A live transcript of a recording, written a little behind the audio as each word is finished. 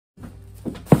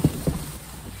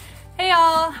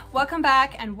y'all, welcome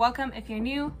back and welcome if you're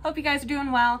new. Hope you guys are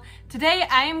doing well. Today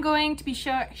I am going to be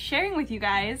sharing with you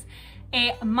guys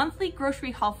a monthly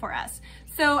grocery haul for us.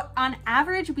 So on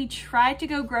average, we try to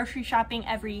go grocery shopping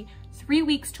every 3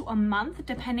 weeks to a month,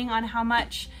 depending on how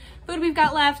much food we've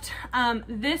got left.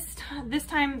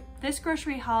 This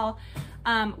grocery haul,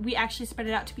 we actually spread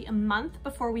it out to be a month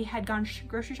before we had gone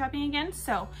grocery shopping again.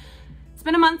 So it's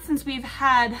been a month since we've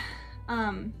had,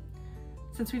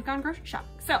 gone grocery shopping.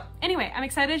 So anyway, I'm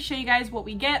excited to show you guys what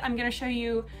we get. I'm gonna show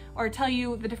you or tell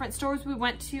you the different stores we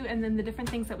went to and then the different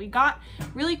things that we got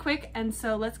really quick. And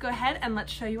so let's go ahead and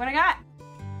let's show you what I got.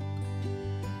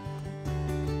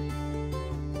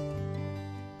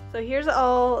 So here's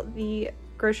all the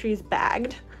groceries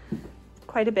bagged,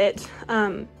 quite a bit.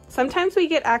 Sometimes we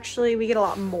get a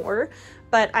lot more,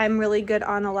 but I'm really good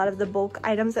on a lot of the bulk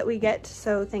items that we get.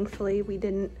 So thankfully we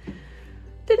didn't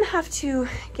have to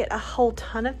get a whole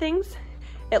ton of things.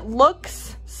 It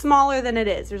looks smaller than it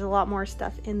is. There's a lot more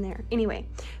stuff in there. Anyway,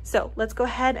 so let's go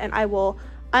ahead and I will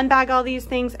unbag all these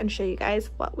things and show you guys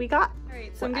what we got. All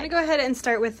right, so I'm gonna go ahead and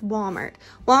start with Walmart.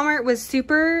 Walmart was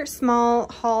super small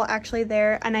haul actually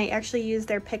there, and I actually used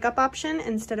their pickup option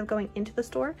instead of going into the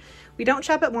store. We don't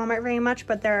shop at Walmart very much,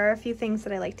 but there are a few things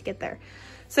that I like to get there.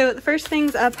 So the first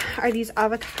things up are these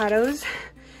avocados.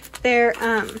 They're,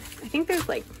 I think there's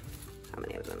like, how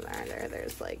many of them are there?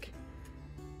 There's like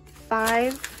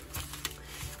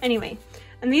 5. Anyway,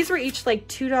 and these were each like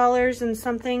 $2 and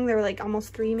something. They were like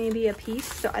almost 3 maybe a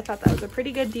piece. So I thought that was a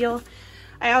pretty good deal.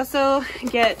 I also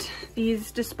get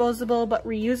these disposable but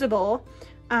reusable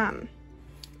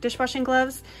dishwashing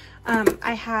gloves.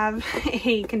 I have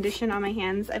a condition on my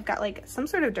hands. I've got like some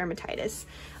sort of dermatitis.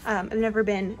 I've never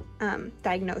been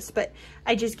diagnosed, but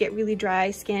I just get really dry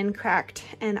skin, cracked,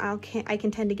 and I can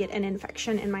tend to get an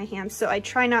infection in my hands. So I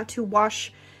try not to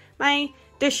wash my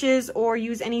dishes or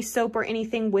use any soap or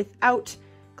anything without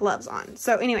gloves on.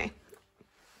 So anyway,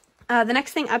 the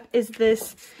next thing up is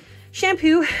this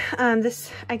shampoo.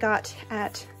 This I got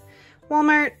at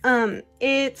Walmart.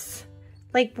 It's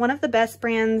like one of the best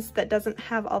brands that doesn't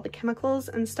have all the chemicals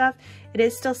and stuff. It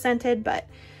is still scented, but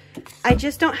I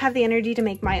just don't have the energy to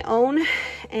make my own,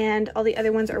 and all the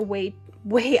other ones are way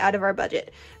out of our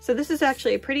budget. So this is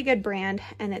actually a pretty good brand,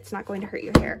 and it's not going to hurt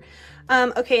your hair.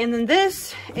 Okay, and then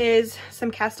this is some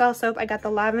castile soap. I got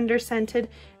the lavender scented.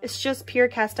 It's just pure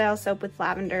castile soap with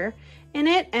lavender in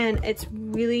it, and it's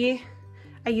really,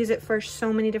 I use it for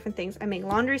so many different things. I make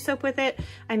laundry soap with it.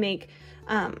 I make,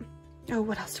 oh,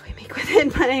 what else do I make with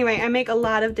it? But anyway, I make a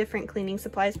lot of different cleaning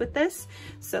supplies with this.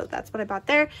 So that's what I bought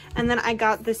there. And then I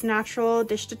got this natural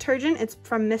dish detergent. It's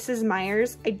from Mrs.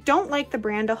 Meyer's. I don't like the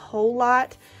brand a whole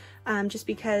lot, just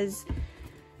because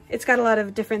it's got a lot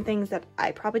of different things that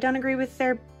I probably don't agree with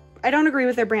I don't agree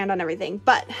with their brand on everything,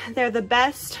 but they're the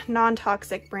best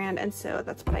non-toxic brand. And so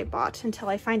that's what I bought until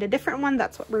I find a different one.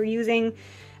 That's what we're using.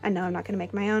 And no, I'm not gonna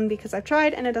make my own because I've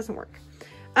tried and it doesn't work.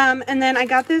 And then I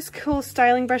got this cool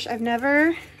styling brush. I've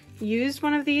never used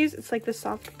one of these. It's like the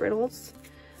soft brittles.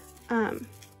 I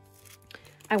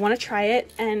want to try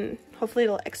it and hopefully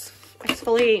it'll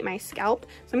exfoliate my scalp.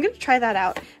 So I'm going to try that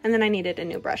out. And then I needed a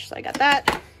new brush, so I got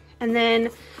that. And then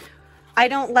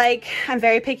I'm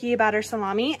very picky about our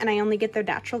salami, and I only get their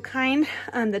natural kind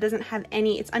that doesn't have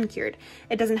any, it's uncured.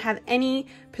 It doesn't have any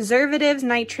preservatives,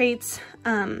 nitrates,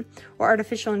 or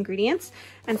artificial ingredients.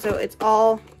 And so it's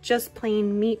all just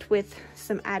plain meat with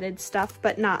some added stuff,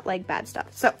 but not like bad stuff.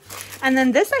 So, and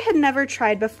then this I had never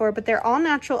tried before, but they're all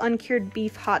natural uncured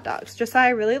beef hot dogs.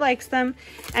 Josiah really likes them.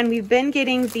 And we've been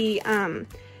getting the,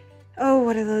 oh,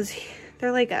 what are those?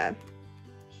 They're like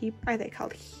are they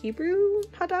called Hebrew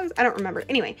hot dogs? I don't remember.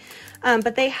 Anyway,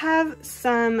 but they have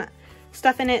some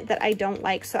stuff in it that I don't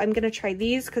like. So I'm going to try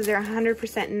these because they're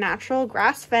 100% natural,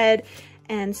 grass-fed.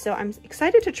 And so I'm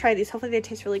excited to try these. Hopefully they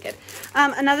taste really good.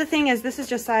 Another thing is, this is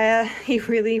Josiah. He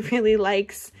really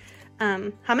likes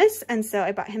hummus. And so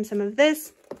I bought him some of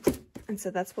this. And so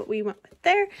that's what we went with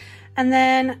there. And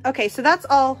then, okay, so that's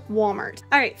all Walmart.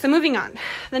 All right, so moving on.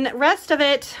 The rest of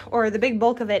it, or the big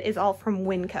bulk of it, is all from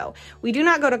Winco. We do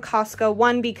not go to Costco,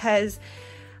 one, because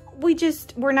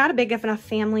we're not a big enough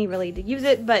family really to use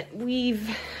it, but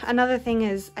another thing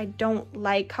is I don't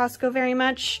like Costco very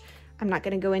much. I'm not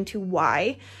gonna go into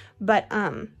why, but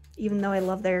even though I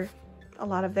love a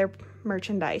lot of their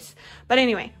merchandise. But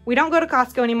anyway, we don't go to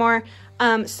Costco anymore,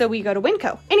 so we go to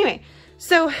Winco. Anyway,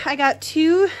 so I got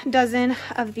 2 dozen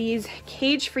of these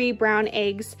cage-free brown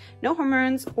eggs, no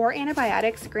hormones or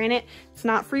antibiotics. Granted, it's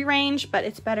not free range, but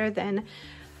it's better than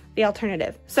the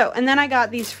alternative. So, and then I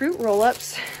got these fruit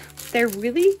roll-ups. They're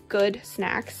really good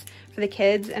snacks for the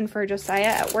kids and for Josiah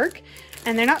at work.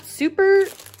 And they're not super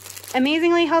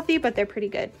amazingly healthy, but they're pretty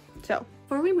good. So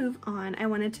before we move on, I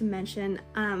wanted to mention,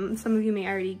 some of you may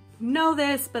already know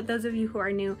this, but those of you who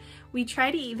are new, we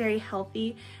try to eat very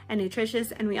healthy and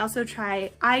nutritious, and we also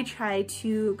I try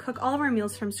to cook all of our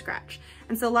meals from scratch.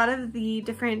 And so a lot of the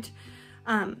different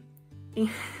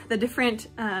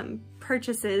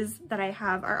purchases that I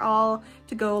have are all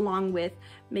to go along with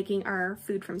making our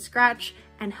food from scratch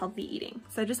and healthy eating.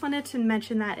 So I just wanted to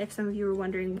mention that if some of you were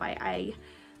wondering why I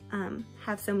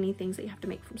have so many things that you have to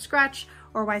make from scratch,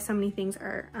 or why so many things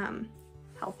are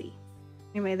healthy.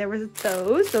 Anyway, there was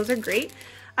those are great.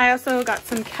 I also got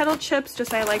some kettle chips,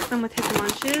 just I like them with his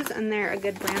lunches, and they're a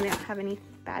good brand. They don't have any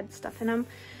bad stuff in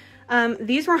them.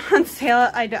 These were on sale.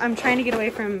 I'm trying to get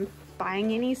away from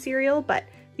buying any cereal, but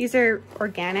these are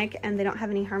organic and they don't have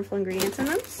any harmful ingredients in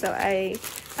them. So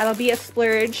that'll be a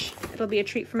splurge. It'll be a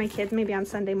treat for my kids, maybe on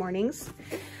Sunday mornings.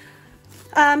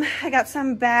 I got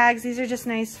some bags. These are just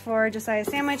nice for Josiah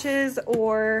sandwiches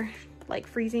or like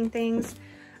freezing things.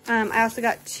 I also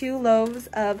got 2 loaves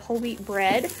of whole wheat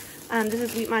bread. This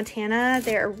is Wheat Montana.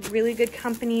 They're a really good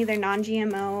company. They're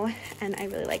non-GMO, and I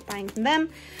really like buying from them.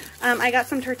 I got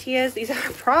some tortillas. These are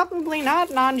probably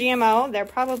not non-GMO. They're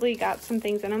probably got some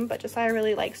things in them, but Josiah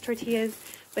really likes tortillas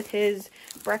with his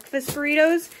breakfast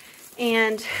burritos,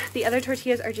 and the other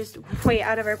tortillas are just way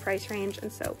out of our price range,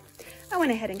 and so I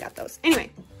went ahead and got those.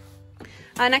 Anyway,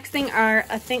 next thing are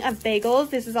a thing of bagels.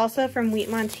 This is also from Wheat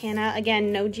Montana.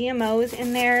 Again, no GMOs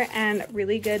in there and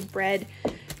really good bread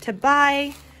to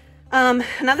buy.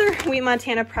 Another Wheat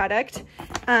Montana product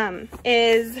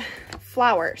is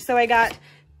flour. So I got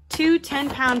 2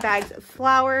 10-pound bags of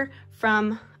flour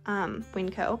from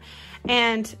Winco,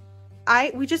 and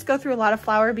we just go through a lot of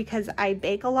flour because I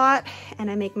bake a lot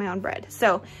and I make my own bread.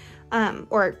 So,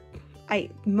 I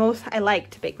like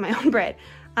to bake my own bread.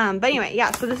 But anyway,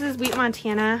 yeah, so this is Wheat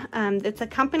Montana. It's a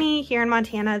company here in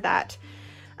Montana that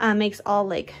makes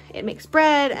it makes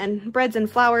breads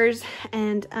and flours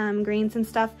and grains and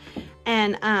stuff.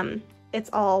 And it's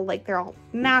all like, they're all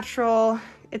natural.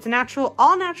 It's a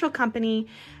all natural company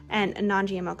and a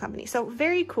non-GMO company. So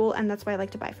very cool, and that's why I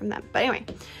like to buy from them. But anyway,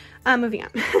 moving on.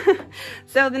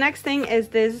 So the next thing is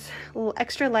this little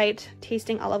extra light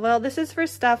tasting olive oil. This is for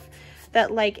stuff that,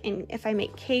 like, if I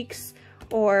make cakes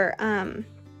or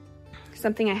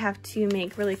something I have to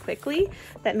make really quickly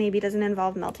that maybe doesn't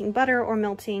involve melting butter or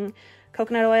melting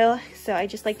coconut oil. So I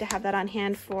just like to have that on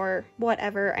hand for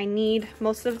whatever I need,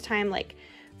 most of the time, like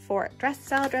for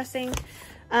salad dressing.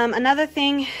 Another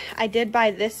thing, I did buy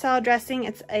this salad dressing.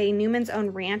 It's a Newman's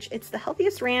Own ranch. It's the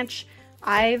healthiest ranch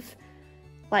I've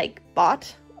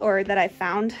bought or that I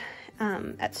found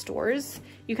at stores.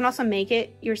 You can also make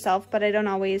it yourself, but I don't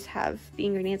always have the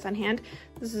ingredients on hand.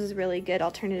 This is a really good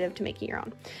alternative to making your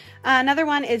own. Another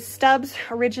one is Stubbs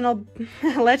Original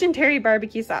Legendary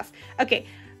Barbecue Sauce. Okay,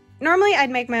 normally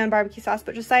I'd make my own barbecue sauce,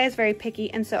 but Josiah is very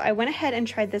picky, and so I went ahead and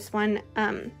tried this one.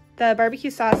 The barbecue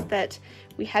sauce that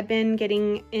we had been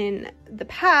getting in the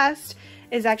past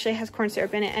actually has corn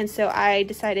syrup in it, and so I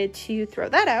decided to throw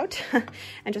that out,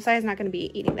 and Josiah's not going to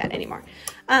be eating that anymore.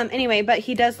 Anyway, but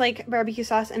he does like barbecue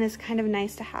sauce, and it's kind of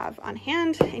nice to have on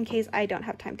hand in case I don't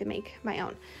have time to make my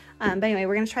own. But anyway,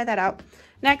 we're going to try that out.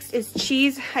 Next is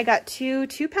cheese. I got 2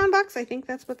 2-pound box. I think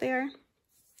that's what they are.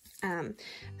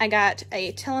 I got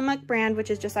a Tillamook brand, which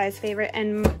is Josiah's favorite,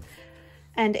 and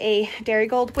a Dairy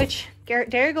Gold, which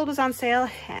Dairy Gold was on sale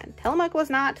and Tillamook was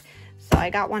not, so I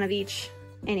got one of each.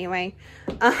 Anyway,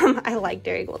 I like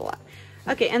Dairy Gold a lot.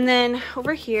 Okay, and then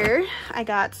over here I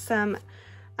got some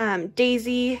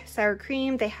Daisy sour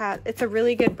cream. It's a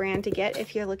really good brand to get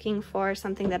if you're looking for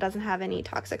something that doesn't have any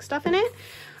toxic stuff in it.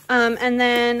 And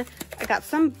then I got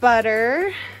some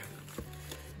butter,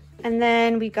 and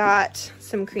then we got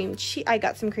some cream cheese. I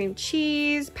got some cream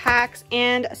cheese packs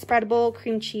and a spreadable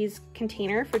cream cheese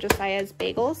container for Josiah's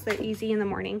bagels. They're easy in the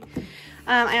morning.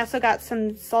 I also got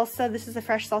some salsa. This is a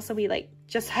fresh salsa. We like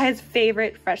Josiah's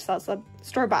favorite fresh salsa,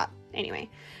 store-bought. Anyway,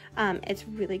 it's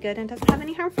really good and doesn't have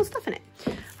any harmful stuff in it.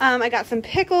 I got some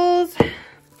pickles,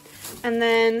 and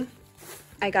then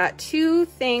I got 2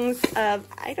 things of,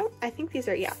 I think these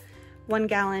are, 1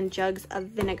 gallon jugs of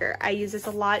vinegar. I use this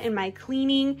a lot in my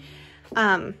cleaning,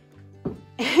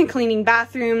 cleaning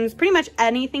bathrooms, pretty much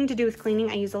anything to do with cleaning.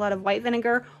 I use a lot of white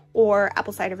vinegar or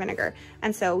apple cider vinegar,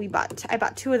 and so I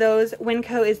bought 2 of those.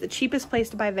 Winco is the cheapest place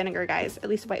to buy vinegar, guys, at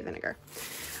least white vinegar.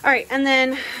 All right, and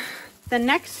then the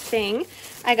next thing,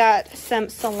 I got some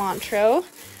cilantro.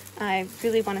 I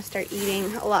really want to start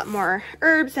eating a lot more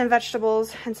herbs and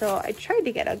vegetables, and so I tried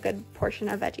to get a good portion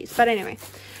of veggies, but anyway.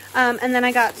 And then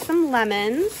I got some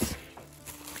lemons,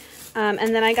 and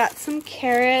then I got some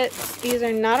carrots. These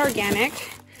are not organic.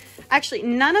 Actually,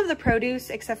 none of the produce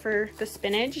except for the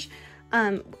spinach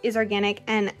is organic,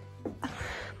 and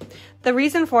the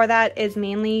reason for that is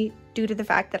mainly due to the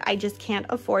fact that I just can't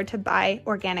afford to buy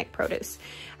organic produce.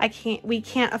 We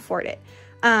can't afford it.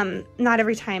 Not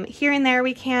every time. Here and there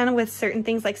we can with certain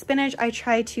things like spinach. I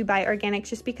try to buy organic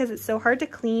just because it's so hard to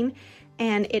clean,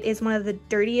 and it is one of the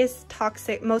dirtiest,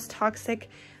 most toxic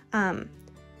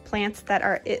plants that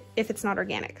are, if it's not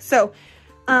organic. So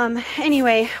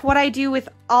anyway, what I do with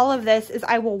all of this is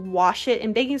I will wash it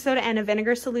in baking soda and a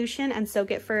vinegar solution and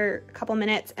soak it for a couple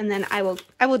minutes, and then I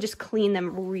will just clean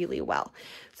them really well.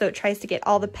 So it tries to get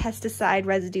all the pesticide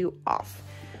residue off,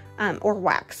 or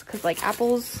wax, because like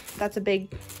apples, that's a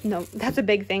big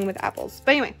thing with apples.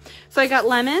 But anyway, so I got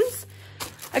lemons,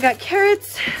 I got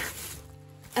carrots,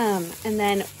 and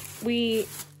then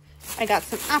I got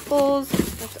some apples.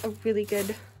 That's a really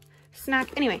good snack.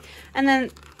 Anyway, and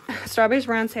then strawberries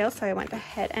were on sale, so I went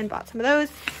ahead and bought some of those.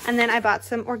 And then I bought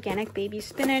some organic baby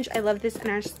spinach. I love this in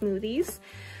our smoothies.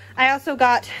 I also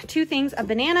got 2 things of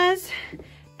bananas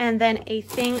and then a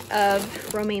thing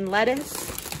of romaine lettuce.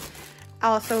 I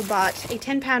also bought a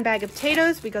 10-pound bag of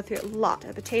potatoes. We go through a lot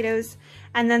of potatoes.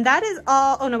 And then that is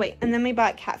all. Oh no, wait. And then we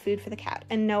bought cat food for the cat.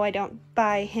 And no, I don't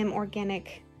buy him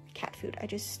organic cat food.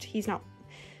 He's not,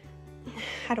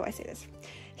 how do I say this?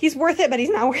 He's worth it, but he's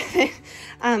not worth it.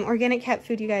 Organic cat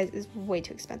food, you guys, is way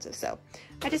too expensive. So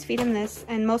I just feed him this,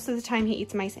 and most of the time he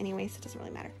eats mice anyway, so it doesn't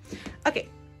really matter. Okay,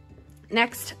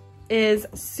 next is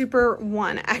Super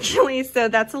One, actually. So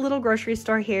that's a little grocery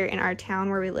store here in our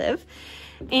town where we live.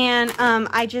 And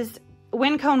Winco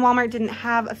and Walmart didn't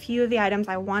have a few of the items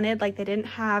I wanted. Like, they didn't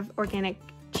have organic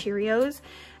Cheerios.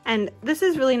 And this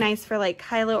is really nice for like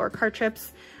Kylo or car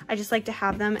trips. I just like to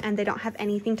have them, and they don't have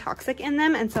anything toxic in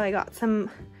them. And so I got some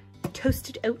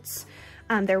toasted oats.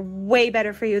 They're way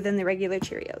better for you than the regular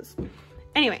Cheerios.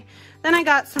 Anyway, then I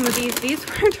got some of these. These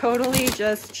were totally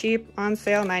just cheap, on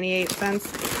sale, 98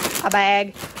 cents a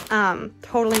bag.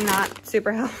 Totally not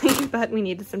super healthy, but we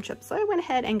needed some chips. So I went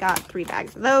ahead and got 3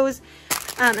 bags of those.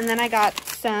 And then I got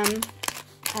some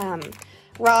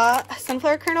raw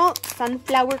sunflower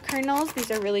kernels.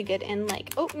 These are really good in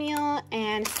like oatmeal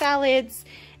and salads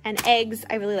and eggs.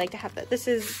 I really like to have that. This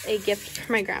is a gift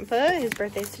for my grandpa. His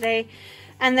birthday's today.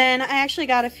 And then I actually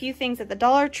got a few things at the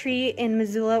Dollar Tree in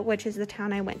Missoula, which is the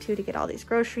town I went to get all these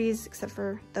groceries, except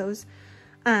for those.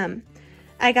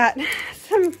 I got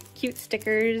some cute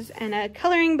stickers and a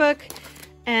coloring book,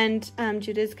 and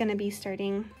Judah's gonna be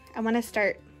I want to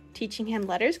start teaching him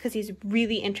letters because he's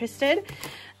really interested.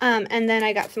 And then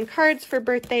I got some cards for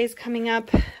birthdays coming up.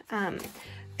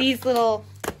 These little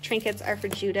trinkets are for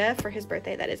Judah for his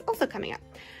birthday that is also coming up.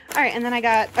 All right, and then I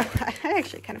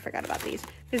actually kind of forgot about these.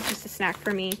 This is just a snack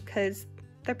for me because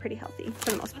they're pretty healthy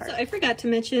for the most part. So I forgot to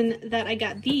mention that I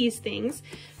got these things.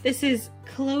 This is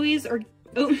Chloe's or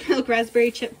oat milk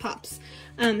raspberry chip pops.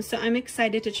 So I'm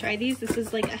excited to try these. This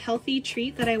is like a healthy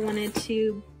treat that I wanted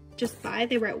to just buy.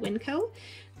 They were at Winco.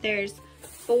 There's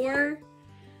 4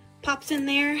 pops in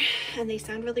there, and they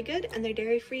sound really good, and they're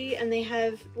dairy free, and they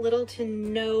have little to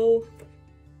no,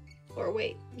 or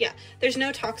wait, yeah, there's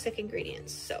no toxic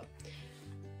ingredients. So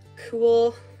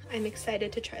cool. I'm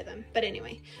excited to try them. But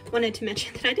anyway, wanted to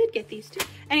mention that I did get these too.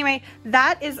 Anyway,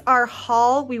 that is our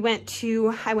haul. I went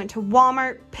to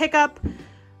Walmart, Pickup,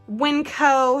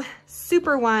 Winco,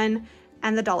 Super One,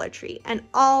 and the Dollar Tree, and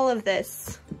all of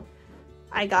this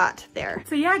I got there.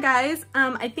 So yeah, guys,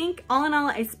 I think all in all,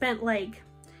 I spent like,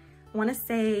 I want to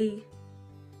say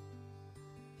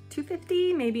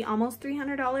 $250, maybe almost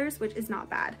 $300, which is not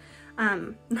bad.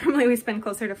 Normally we spend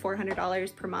closer to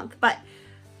 $400 per month, but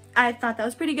I thought that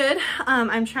was pretty good.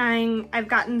 I've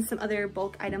gotten some other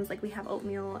bulk items, like we have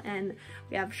oatmeal and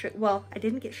we have sugar. Well, I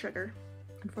didn't get sugar.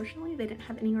 Unfortunately, they didn't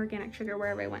have any organic sugar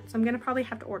wherever I went. So I'm gonna probably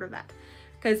have to order that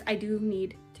because I do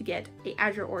need to get a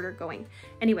Azure order going.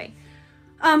 Anyway,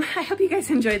 I hope you guys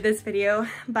enjoyed this video,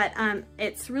 but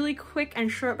it's really quick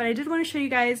and short, but I did want to show you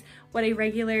guys what a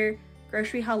regular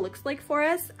grocery haul looks like for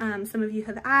us. Some of you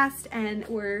have asked and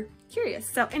were curious.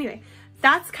 So anyway,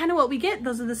 that's kind of what we get.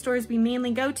 Those are the stores we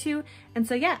mainly go to. And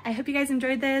so yeah, I hope you guys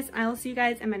enjoyed this. I will see you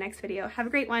guys in my next video. Have a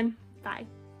great one. Bye.